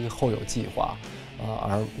动机后有计划，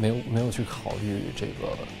而没有去考虑这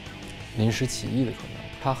个临时起意的可能。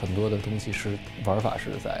他很多的东西是玩法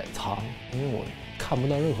是在藏，因为我看不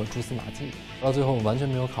到任何蛛丝马迹，到最后完全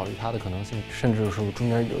没有考虑他的可能性，甚至是中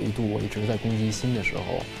间有一度我一直在攻击欣的时候，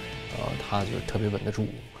他就特别稳得住。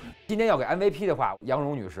今天要给 MVP 的话，杨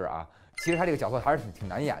蓉女士啊。其实她这个角色还是挺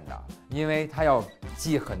难演的，因为她要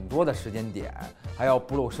记很多的时间点，还要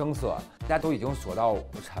不露声色。大家都已经锁到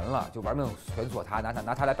陈了，就玩命全锁她，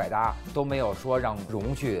拿她来百搭，都没有说让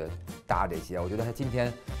蓉去搭这些。我觉得她今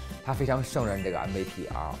天她非常胜任这个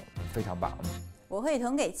MVP 啊，非常棒。我会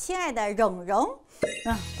投给亲爱的蓉蓉，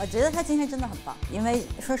我觉得她今天真的很棒，因为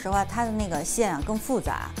说实话，她的那个线更复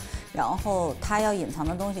杂。然后他要隐藏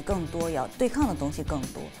的东西更多，要对抗的东西更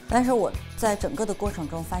多。但是我在整个的过程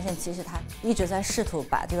中发现，其实他一直在试图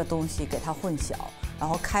把这个东西给它混淆，然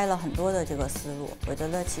后开了很多的这个思路。我觉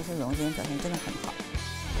得其实蓉今天表现真的很好。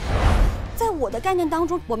在我的概念当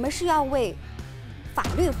中，我们是要为法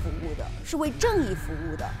律服务的，是为正义服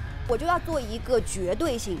务的，我就要做一个绝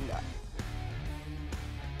对性的。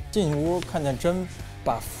进屋看见真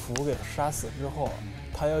把福给杀死之后，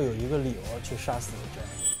他要有一个理由去杀死真。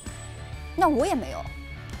那我也没有，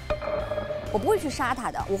我不会去杀他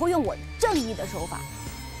的，我会用我正义的手法。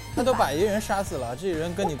他都把一个人杀死了，这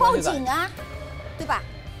人跟你报警啊，对吧？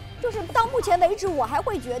就是到目前为止，我还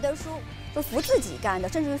会觉得说福自己干的，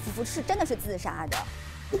甚至福是真的是自杀的。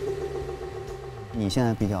你现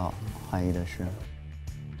在比较怀疑的是？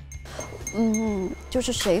就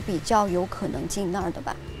是谁比较有可能进那儿的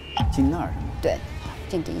吧？进那儿是吗？对，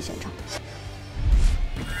进第一现场。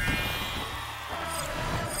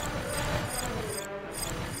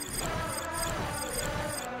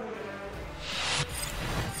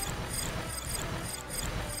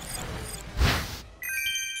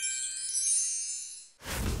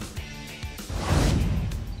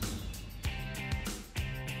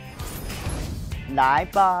来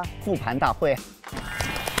吧，复盘大会。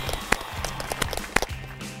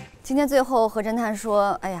今天最后何侦探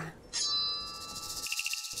说：“哎呀，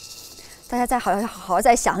大家再好好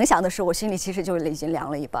再想一想的时候，我心里其实就已经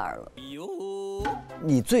凉了一半了。”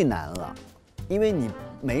你最难了，因为你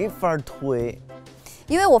没法推。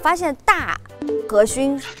因为我发现大和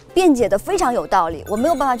勋辩解的非常有道理，我没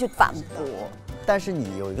有办法去反驳。但是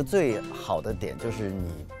你有一个最好的点，就是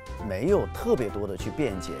你没有特别多的去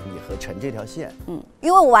辩解你和陈这条线。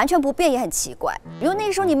因为我完全不辩也很奇怪。因为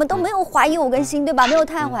那时候你们都没有怀疑我跟欣，对吧？没有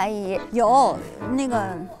太怀疑。有那个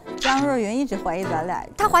张若昀一直怀疑咱俩，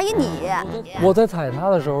他怀疑你。我在踩他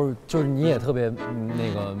的时候，就是你也特别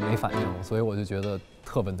那个没反应，所以我就觉得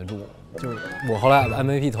特稳得住。就是我后来把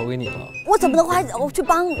MVP 投给你了。我怎么能我去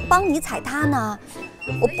帮你踩他呢？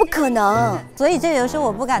我不可能。所以这就是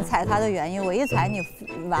我不敢踩他的原因。我一踩你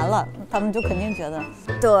完了，他们就肯定觉得。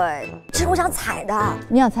对，其实我想踩的。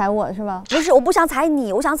你想踩我是吧？不是，我不想踩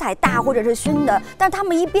你，我想踩大或者是勋的。但是他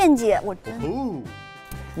们一辩解，我真。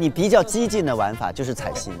你比较激进的玩法就是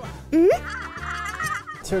踩欣。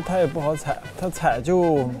其实他也不好踩，他踩了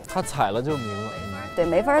就明了。对，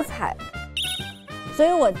没法踩。所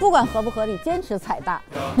以我不管合不合理，坚持踩大。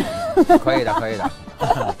可以的，可以的。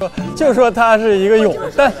就说他是一个勇，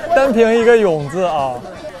单凭一个勇字啊。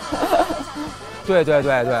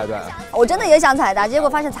对，我真的也想踩的，结果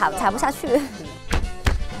发现踩不下去。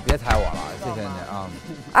别踩我了，谢谢你啊。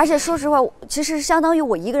而且说实话，其实相当于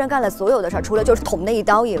我一个人干了所有的事儿，除了就是捅那一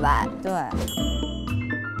刀以外。对。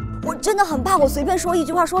我真的很怕我随便说一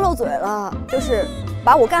句话说漏嘴了，就是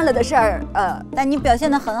把我干了的事儿，但你表现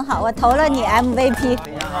得很好，我投了你 MVP。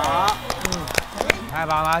好，太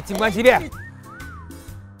棒了，静观其变。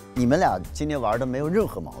你们俩今天玩的没有任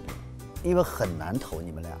何毛病，因为很难投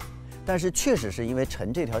你们俩，但是确实是因为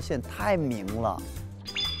陈这条线太明了。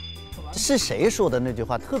是谁说的那句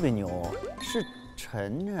话特别牛？是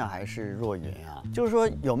陈还是若云啊？就是说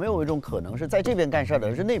有没有一种可能是在这边干事的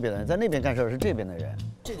人是那边的人，在那边干事的是这边的人？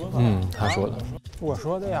他说的，我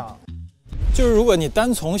说的呀。就是如果你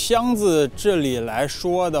单从箱子这里来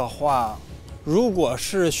说的话，如果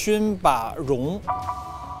是勋把荣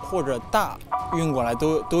或者大运过来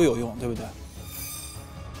都有用，对不对？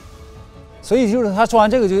所以就是他说完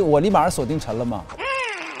这个，就我立马锁定陈了嘛。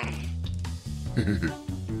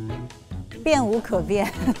变无可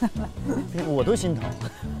变，我都心疼。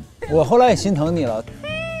我后来也心疼你了。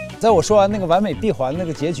在我说完那个完美闭环那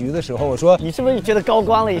个结局的时候，我说你是不是觉得高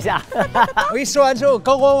光了一下？我一说完之后，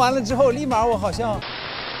高光完了之后，立马我好像，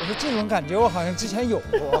我说这种感觉我好像之前有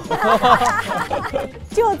过，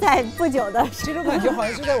就在不久的这种感觉好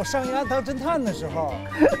像就在我上一岸当侦探的时候，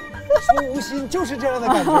说无心就是这样的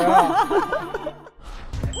感觉啊。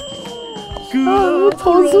哥，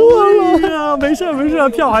跑错了呀！没事，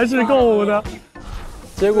票还是够的。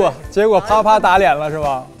结果啪啪打脸了是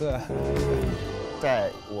吧？对。在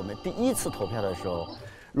我们第一次投票的时候，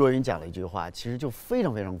若云讲了一句话，其实就非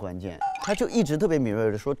常非常关键。他就一直特别敏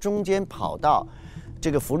锐的说，中间跑到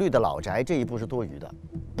这个福律的老宅这一步是多余的。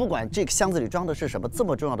不管这个箱子里装的是什么，这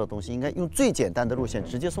么重要的东西，应该用最简单的路线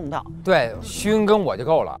直接送到。对，勋跟我就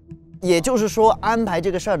够了。也就是说，安排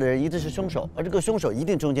这个事儿的人一定是凶手，而这个凶手一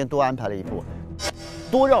定中间多安排了一步，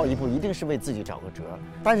多绕一步，一定是为自己找个辙。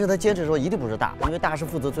但是他坚持说一定不是大，因为大是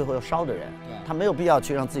负责最后要烧的人，他没有必要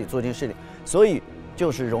去让自己做这件事情，所以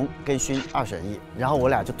就是荣跟勋2选1，然后我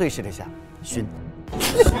俩就对视了一下，勋。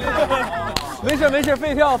没事，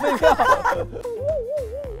废票。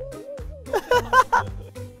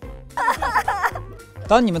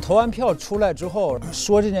当你们投完票出来之后，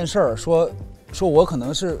说这件事儿，说我可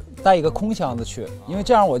能是带一个空箱子去，因为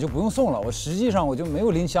这样我就不用送了，我实际上我就没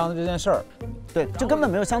有拎箱子这件事儿。对，就根本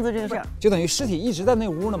没有箱子这件事儿，就等于尸体一直在那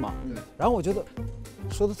屋呢嘛。然后我觉得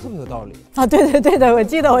说的特别有道理啊，对的，我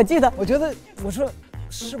记得，我觉得我说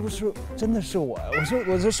是不是真的是我呀？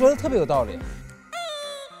我就说的特别有道理。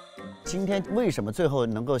今天为什么最后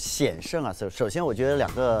能够险胜啊？首先我觉得两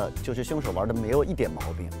个就是凶手玩的没有一点毛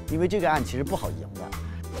病，因为这个案其实不好赢的。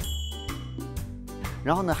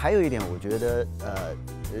然后呢，还有一点，我觉得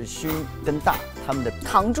勋跟大他们的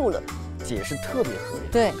扛住了，解释特别合理。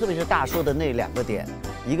对，特别是大说的那2个点，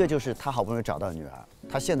一个就是他好不容易找到女儿，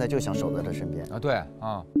他现在就想守在她身边啊。对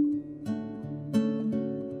啊，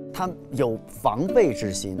他有防备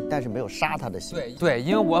之心，但是没有杀他的心。对，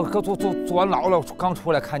因为我坐完牢了，刚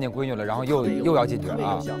出来看见闺女了，然后又要进去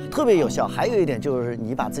啊，特别有效。还有一点就是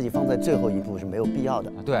你把自己放在最后一步是没有必要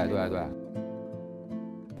的。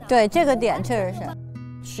对，这个点确实是。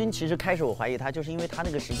勋其实开始我怀疑他，就是因为他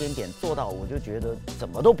那个时间点做到，我就觉得怎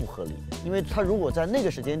么都不合理。因为他如果在那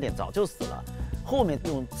个时间点早就死了，后面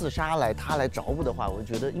用自杀他来着补的话，我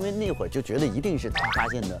就觉得，因为那会儿就觉得一定是他发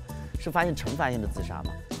现的，是陈发现的自杀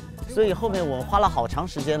嘛。所以后面我花了好长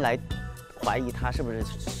时间来怀疑他是不是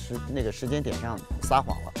那个时间点上撒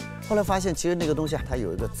谎了。后来发现其实那个东西它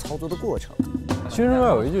有一个操作的过程。勋中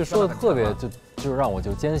有一句说的特别就让我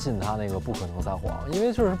就坚信他那个不可能撒谎，因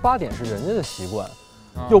为就是8点是人家的习惯。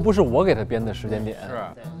又不是我给他编的时间点，是，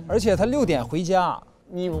而且他6点回家，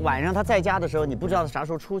你晚上他在家的时候，你不知道他啥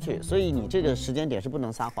时候出去，所以你这个时间点是不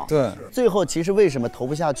能撒谎。对，最后其实为什么投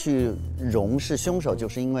不下去荣是凶手，就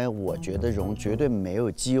是因为我觉得荣绝对没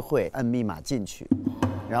有机会按密码进去，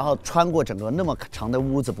然后穿过整个那么长的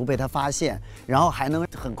屋子不被他发现，然后还能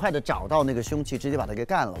很快的找到那个凶器，直接把他给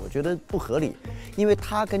干了，我觉得不合理，因为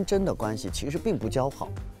他跟真的关系其实并不交好。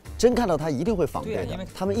真看到他一定会防备的，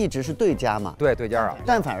他们一直是对家嘛。对家啊。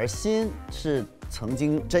但反而心是曾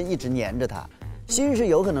经真一直黏着他，心是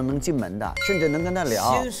有可能能进门的，甚至能跟他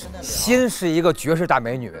聊。心是一个绝世大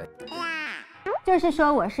美女。就是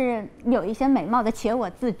说我是有一些美貌的，且我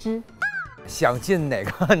自知。想进哪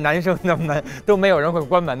个男生的门都没有人会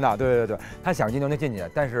关门的，对，他想进就能进去，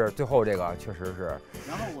但是最后这个确实是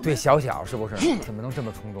对小是不是？怎么能这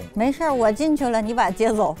么冲动？没事，我进去了，你把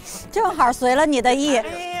接走，正好随了你的意。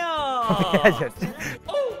别去。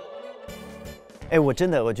哎，我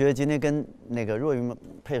真的，我觉得今天跟那个若云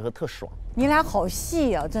配合特爽。你俩好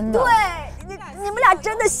细啊，真的。对，你们俩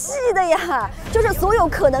真的细的呀，就是所有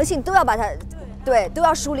可能性都要把它，对，都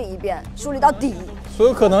要梳理一遍，梳理到底。所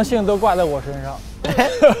有可能性都挂在我身上。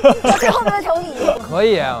到最后变成你。可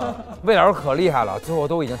以，魏老师可厉害了，最后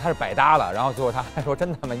都已经他是百搭了，然后最后他还说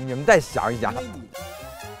真的吗？你们再想一想。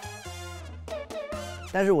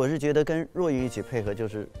但是我是觉得跟若云一起配合，就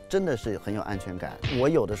是真的是很有安全感。我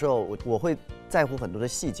有的时候我会在乎很多的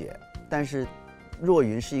细节，但是若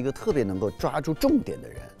云是一个特别能够抓住重点的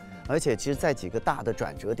人，而且其实在几个大的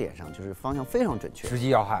转折点上，就是方向非常准确，直击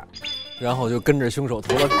要害，然后就跟着凶手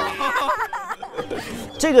投了。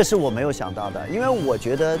这个是我没有想到的，因为我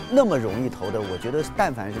觉得那么容易投的，我觉得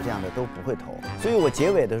但凡是这样的都不会投。所以我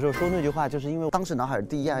结尾的时候说那句话，就是因为当时脑海的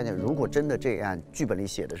第一案件，如果真的这样剧本里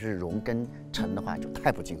写的是荣跟陈的话，就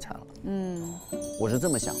太不精彩了。我是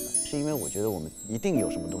这么想的，是因为我觉得我们一定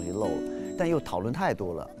有什么东西漏了，但又讨论太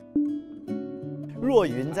多了。若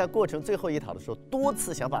云在过程最后一讨的时候，多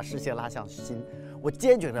次想把视线拉向心，我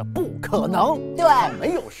坚决的不可能，对，他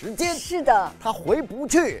没有时间，是的，他回不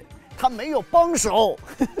去。他没有帮手，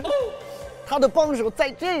他的帮手在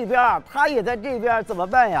这边，他也在这边，怎么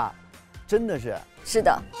办呀？真的是。是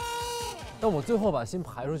的。但我最后把心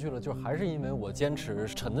排出去了，就是还是因为我坚持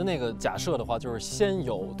陈的那个假设的话，就是先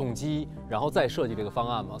有动机，然后再设计这个方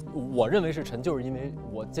案嘛。我认为是陈，就是因为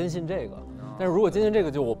我坚信这个。但是如果坚信这个，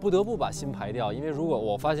就我不得不把心排掉，因为如果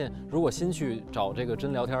我发现，如果心去找这个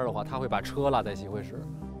真聊天的话，他会把车落在集会室。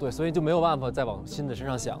对，所以就没有办法再往新的身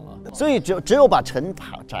上想了。所以只有把陈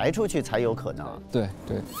摘出去才有可能。对。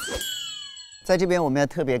在这边我们要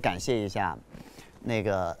特别感谢一下那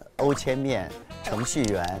个欧千面程序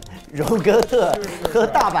员、荣格特和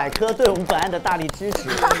大百科对我们本案的大力支持。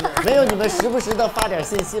没有你们时不时的发点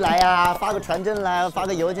信息来呀，发个传真来，发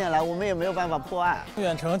个邮件来，我们也没有办法破案。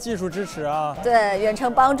远程技术支持啊，对，远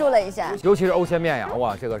程帮助了一下，尤其是欧千面呀，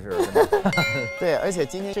哇，这个是对，而且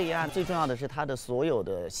今天这一案最重要的是它的所有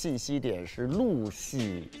的信息点是陆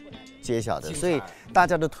续揭晓的，所以大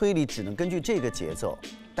家的推理只能根据这个节奏，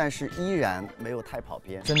但是依然没有太跑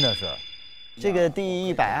偏，真的是。这个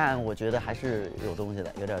第100案，我觉得还是有东西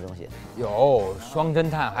的，有点东西。有双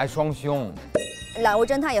侦探还双凶，两位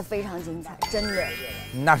侦探也非常精彩，真的。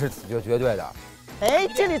那是绝对的。哎，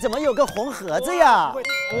这里怎么有个红盒子呀？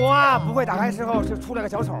哇，不会打开之后是出来个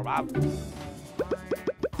小丑吧？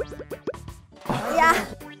哎呀，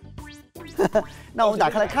那我们打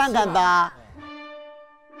开来看看吧。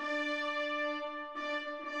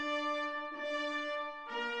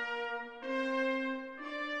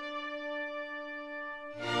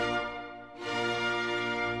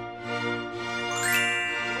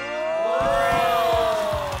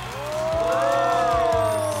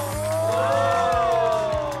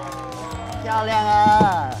漂亮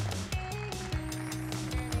啊！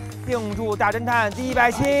庆祝大侦探第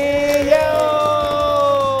100期哟！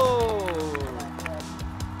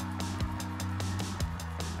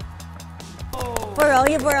不容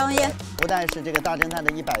易，不容易。不但是这个大侦探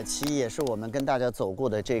的100期，也是我们跟大家走过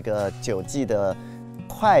的这个9季的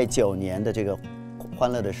快9年的这个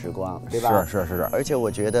欢乐的时光，对吧？是。而且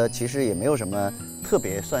我觉得其实也没有什么特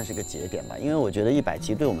别算是个节点吧，因为我觉得100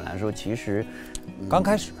期对我们来说其实刚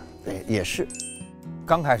开始。对，也是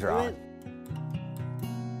刚开始啊。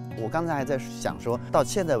我刚才还在想说，到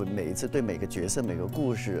现在每一次对每个角色、每个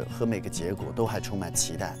故事和每个结果都还充满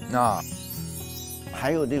期待啊，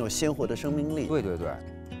还有那种鲜活的生命力。对。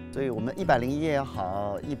所以我们101也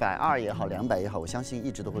好，120也好，200也好，我相信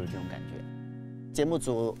一直都会有这种感觉。节目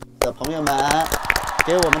组的朋友们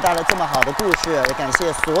给我们带来这么好的故事，也感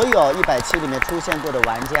谢所有100期里面出现过的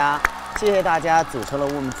玩家。谢谢大家组成了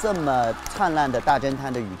我们这么灿烂的大侦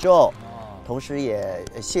探的宇宙，同时也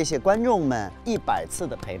谢谢观众们100次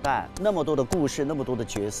的陪伴，那么多的故事，那么多的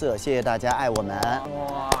角色，谢谢大家爱我们。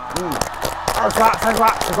2刷、3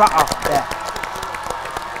刷、10刷啊！对。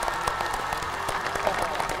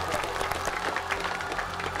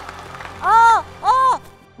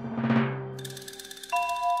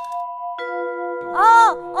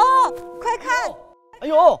快看！哎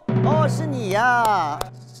呦，是你呀！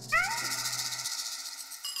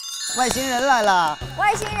外星人来了！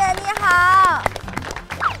外星人你好，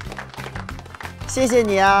谢谢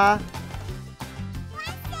你啊！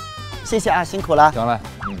谢谢啊，辛苦了。行了，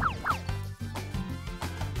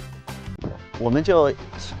我们就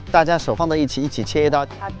大家手放在一起，一起切一刀。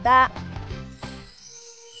好的。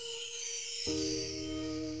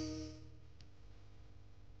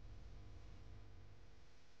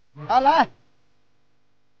好，来。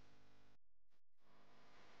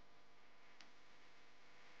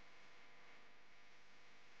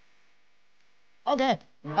OK，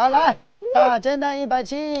 好，来。大侦探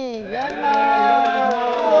170，人们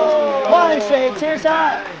万水千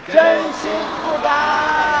山，真心不改。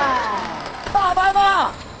大白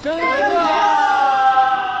马，真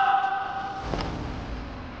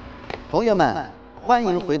朋友们，欢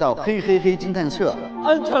迎回到嘿嘿嘿侦探社。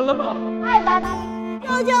安全了吗？爱爸爸，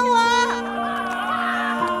救救我！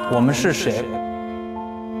我们是谁？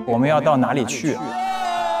我们要到哪里去？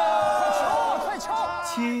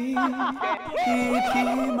骑一匹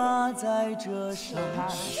马在这山，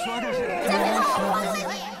说的是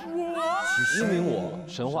无名我，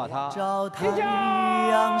神化他，照太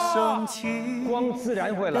阳升起，光自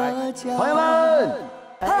然会来。朋友们，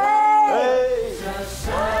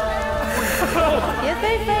蝶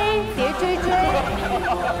飞飞，蝶追追。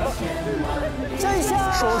站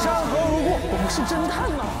下，手上何如故？我们是侦探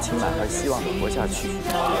啊！请满怀希望的活下去。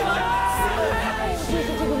就是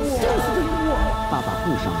这个木偶，爸爸不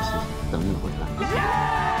伤心，等你回来。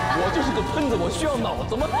我就是个喷子，我需要脑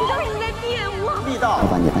子吗？你当时在骗我。力道，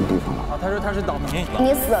把你按地方了。他说他是岛民，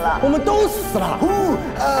你死了，我们都死了。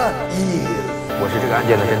我是这个案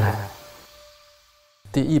件的侦探。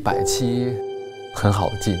第100期，很好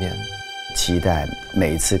的纪念。期待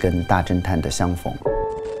每一次跟大侦探的相逢。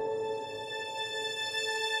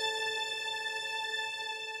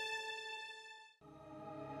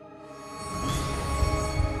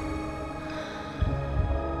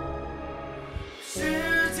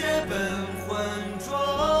世界本浑浊，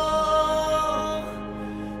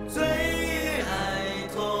最爱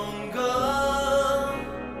同歌，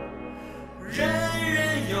人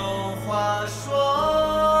人有话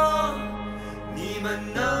说，你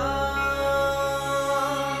们呢？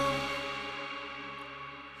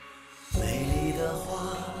美丽的花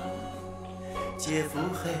皆腹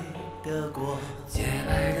黑的果，洁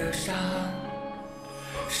白的沙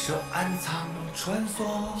手暗藏穿梭，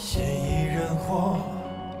嫌疑人或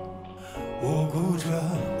无辜者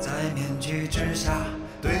在面具之下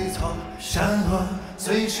对错善恶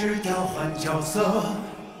随时调换角色。